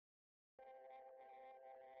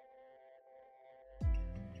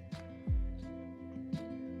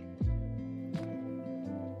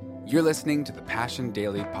You're listening to the Passion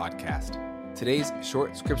Daily Podcast. Today's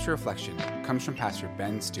short scripture reflection comes from Pastor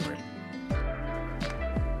Ben Stewart.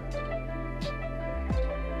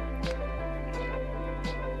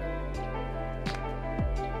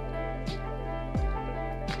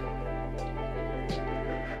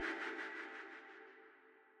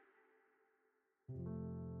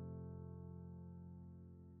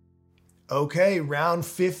 Okay, round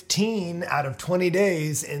 15 out of 20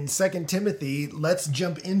 days in 2 Timothy. Let's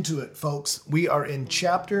jump into it, folks. We are in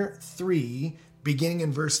chapter 3, beginning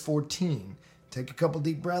in verse 14. Take a couple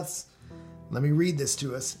deep breaths. Let me read this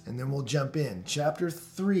to us, and then we'll jump in. Chapter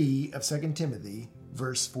 3 of 2 Timothy,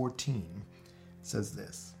 verse 14, says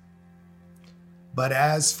this. But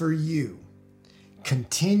as for you,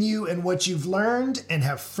 continue in what you've learned and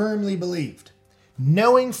have firmly believed,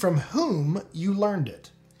 knowing from whom you learned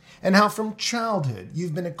it, and how from childhood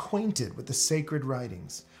you've been acquainted with the sacred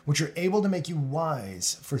writings, which are able to make you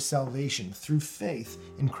wise for salvation through faith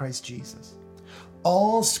in Christ Jesus.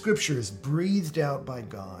 All scripture is breathed out by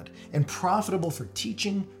God and profitable for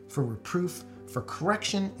teaching, for reproof, for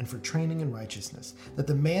correction, and for training in righteousness, that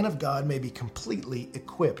the man of God may be completely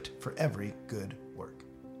equipped for every good work.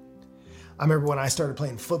 I remember when I started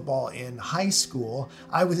playing football in high school,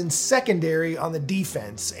 I was in secondary on the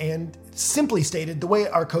defense, and simply stated, the way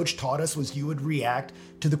our coach taught us was you would react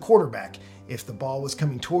to the quarterback. If the ball was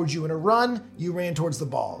coming towards you in a run, you ran towards the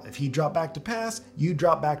ball. If he dropped back to pass, you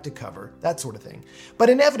dropped back to cover, that sort of thing. But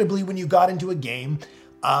inevitably, when you got into a game,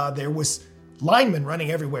 there was linemen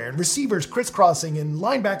running everywhere and receivers crisscrossing and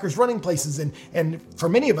linebackers running places. And for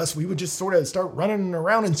many of us, we would just sort of start running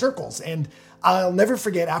around in circles. And I'll never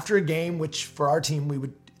forget, after a game, which for our team we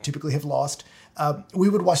would typically have lost, we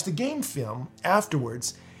would watch the game film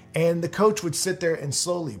afterwards, and the coach would sit there and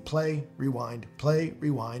slowly play, rewind,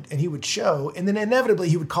 and he would show, and then inevitably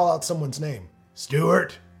he would call out someone's name.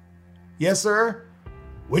 Stewart. Yes, sir.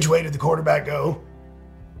 Which way did the quarterback go?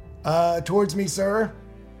 Towards me, sir.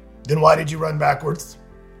 Then why did you run backwards?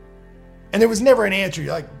 And there was never an answer.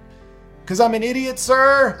 You're like, because I'm an idiot,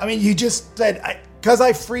 sir. I mean, you just said, because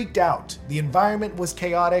I freaked out. The environment was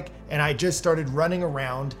chaotic, and I just started running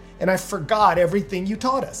around, and I forgot everything you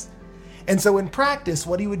taught us. And so in practice,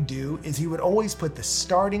 what he would do is he would always put the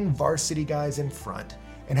starting varsity guys in front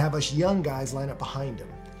and have us young guys line up behind him.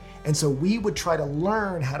 And so we would try to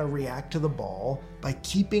learn how to react to the ball by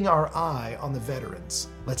keeping our eye on the veterans.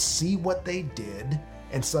 Let's see what they did,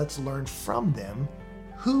 and so let's learn from them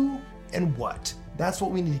who and what. That's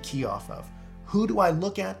what we need to key off of. Who do I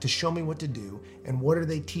look at to show me what to do, and what are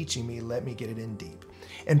they teaching me? Let me get it in deep.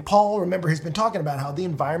 And Paul, remember, has been talking about how the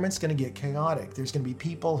environment's going to get chaotic. There's going to be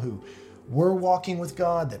people who were walking with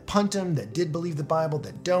God, that punt him, that did believe the Bible,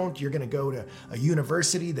 that don't. You're going to go to a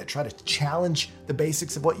university that try to challenge the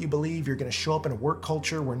basics of what you believe. You're going to show up in a work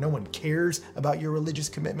culture where no one cares about your religious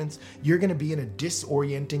commitments. You're going to be in a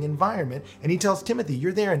disorienting environment. And he tells Timothy,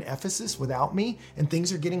 you're there in Ephesus without me, and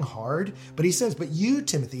things are getting hard. But he says, but you,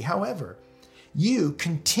 Timothy, however, you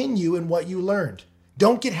continue in what you learned.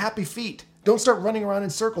 Don't get happy feet. Don't start running around in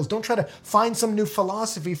circles. Don't try to find some new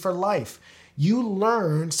philosophy for life. You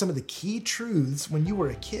learned some of the key truths when you were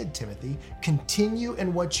a kid, Timothy. Continue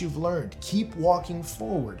in what you've learned. Keep walking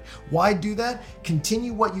forward. Why do that?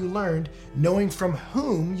 Continue what you learned, knowing from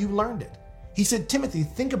whom you learned it. He said, Timothy,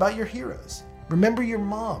 think about your heroes. Remember your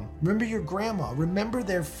mom. Remember your grandma. Remember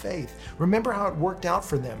their faith. Remember how it worked out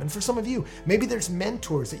for them. And for some of you, maybe there's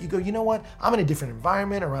mentors that you go, you know what? I'm in a different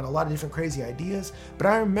environment, around a lot of different crazy ideas, but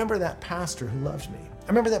I remember that pastor who loved me. I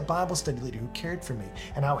remember that Bible study leader who cared for me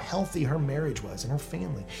and how healthy her marriage was and her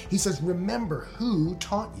family. He says, remember who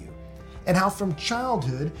taught you and how from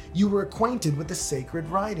childhood you were acquainted with the sacred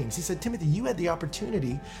writings. He said, Timothy, you had the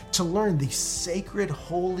opportunity to learn these sacred,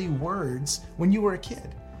 holy words when you were a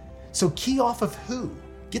kid. So key off of who.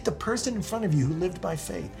 Get the person in front of you who lived by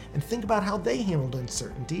faith and think about how they handled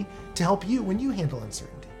uncertainty to help you when you handle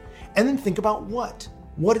uncertainty. And then think about what.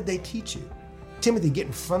 What did they teach you? Timothy, get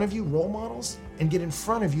in front of you role models and get in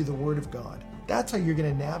front of you the Word of God. That's how you're going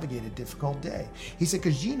to navigate a difficult day. He said,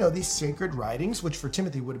 because you know these sacred writings, which for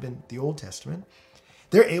Timothy would have been the Old Testament,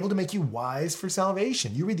 they're able to make you wise for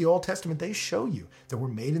salvation. You read the Old Testament, they show you that we're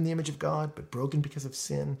made in the image of God, but broken because of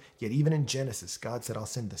sin. Yet even in Genesis, God said, I'll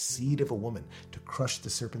send the seed of a woman to crush the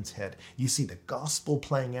serpent's head. You see the gospel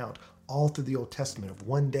playing out all through the Old Testament of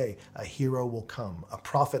one day a hero will come, a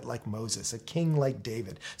prophet like Moses, a king like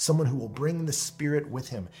David, someone who will bring the Spirit with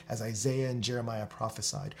him, as Isaiah and Jeremiah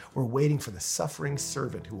prophesied. We're waiting for the suffering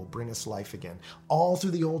servant who will bring us life again. All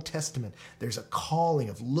through the Old Testament, there's a calling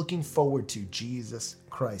of looking forward to Jesus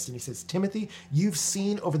Christ. And he says, Timothy, you've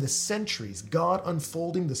seen over the centuries God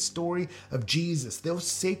unfolding the story of Jesus. Those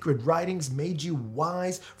sacred writings made you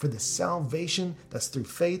wise for the salvation that's through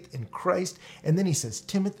faith in Christ. And then he says,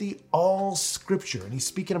 Timothy, all scripture, and he's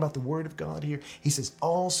speaking about the word of God here. He says,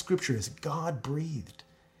 all scripture is God breathed.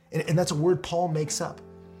 And that's a word Paul makes up.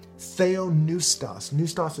 Theopneustos.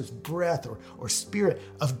 Pneustos is breath or spirit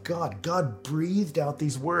of God. God breathed out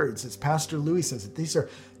these words. As Pastor Louis says, these are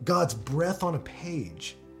God's breath on a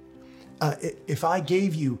page. If I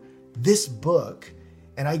gave you this book,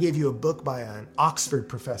 and I gave you a book by an Oxford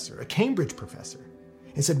professor, a Cambridge professor,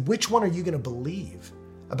 and said, which one are you going to believe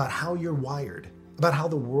about how you're wired, about how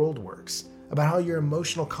the world works, about how your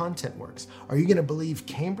emotional content works? Are you going to believe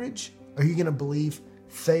Cambridge? Or are you going to believe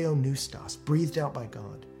Theopneustos, breathed out by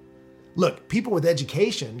God? Look, people with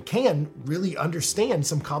education can really understand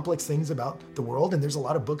some complex things about the world, and there's a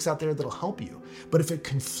lot of books out there that'll help you. But if it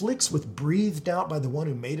conflicts with breathed out by the one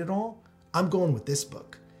who made it all, I'm going with this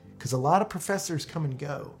book. Because a lot of professors come and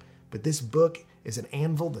go, but this book is an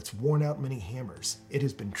anvil that's worn out many hammers. It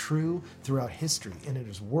has been true throughout history, and it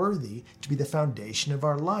is worthy to be the foundation of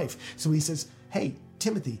our life. So he says, hey,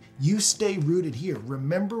 Timothy, you stay rooted here.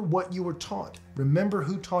 Remember what you were taught. Remember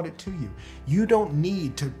who taught it to you. You don't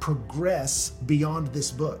need to progress beyond this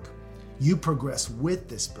book. You progress with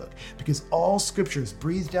this book because all scripture is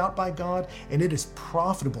breathed out by God and it is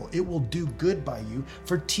profitable. It will do good by you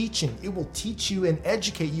for teaching. It will teach you and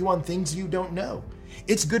educate you on things you don't know.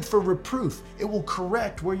 It's good for reproof. It will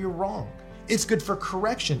correct where you're wrong. It's good for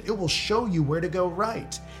correction. It will show you where to go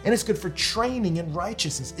right. And it's good for training in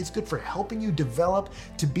righteousness. It's good for helping you develop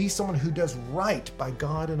to be someone who does right by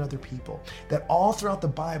God and other people. That all throughout the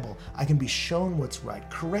Bible, I can be shown what's right,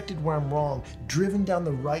 corrected where I'm wrong, driven down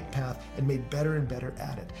the right path, and made better and better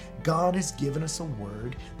at it. God has given us a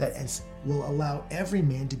word that will allow every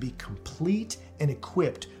man to be complete and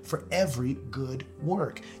equipped for every good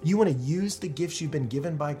work. You want to use the gifts you've been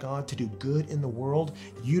given by God to do good in the world,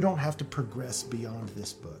 you don't have to progress beyond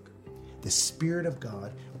this book. The Spirit of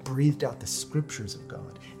God breathed out the scriptures of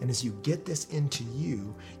God. And as you get this into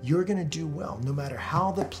you, you're going to do well. No matter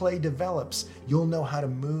how the play develops, you'll know how to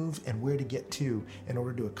move and where to get to in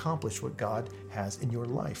order to accomplish what God has in your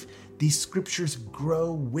life. These scriptures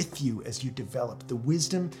grow with you as you develop. The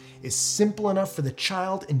wisdom is simple enough for the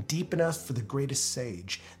child and deep enough for the greatest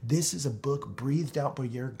sage. This is a book breathed out by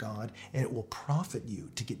your God, and it will profit you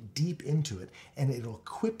to get deep into it, and it'll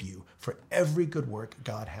equip you for every good work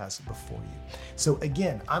God has before you. So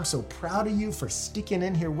again, I'm so proud of you for sticking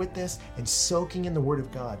in here with this and soaking in the Word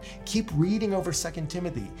of God. Keep reading over 2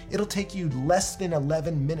 Timothy. It'll take you less than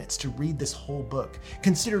 11 minutes to read this whole book.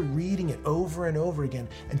 Consider reading it over and over again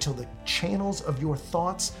until the channels of your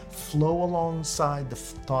thoughts flow alongside the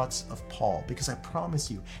thoughts of Paul. Because I promise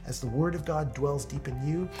you, as the Word of God dwells deep in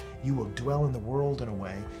you, you will dwell in the world in a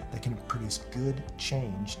way that can produce good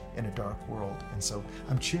change in a dark world. And so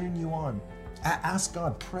I'm cheering you on. Ask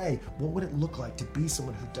God, pray, what would it look like to be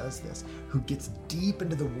someone who does this, who gets deep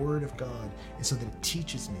into the Word of God, and so that it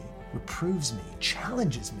teaches me, reproves me,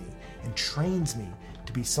 challenges me, and trains me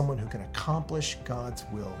to be someone who can accomplish God's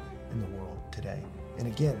will in the world today. And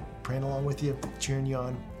again, praying along with you, cheering you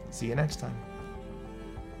on. See you next time.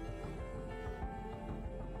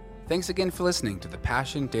 Thanks again for listening to the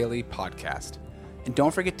Passion Daily Podcast. And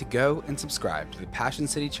don't forget to go and subscribe to the Passion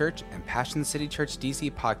City Church and Passion City Church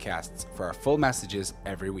DC podcasts for our full messages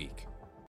every week.